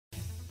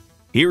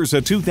Here's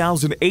a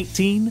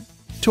 2018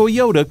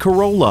 Toyota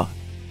Corolla.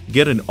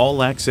 Get an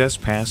all-access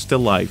pass to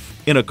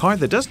life in a car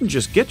that doesn't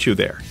just get you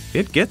there,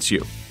 it gets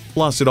you.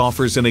 Plus, it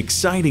offers an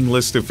exciting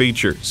list of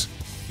features: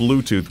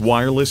 Bluetooth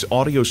wireless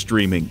audio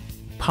streaming,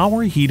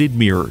 power heated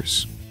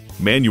mirrors,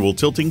 manual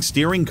tilting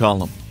steering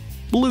column,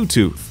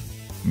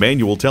 Bluetooth,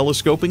 manual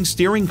telescoping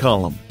steering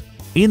column,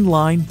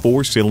 inline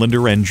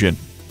 4-cylinder engine,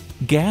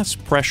 gas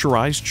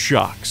pressurized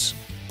shocks,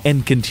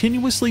 and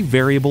continuously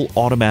variable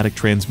automatic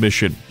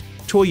transmission.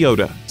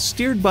 Toyota,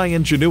 steered by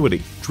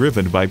ingenuity,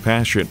 driven by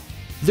passion.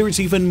 There's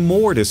even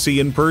more to see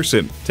in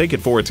person. Take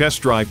it for a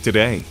test drive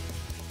today.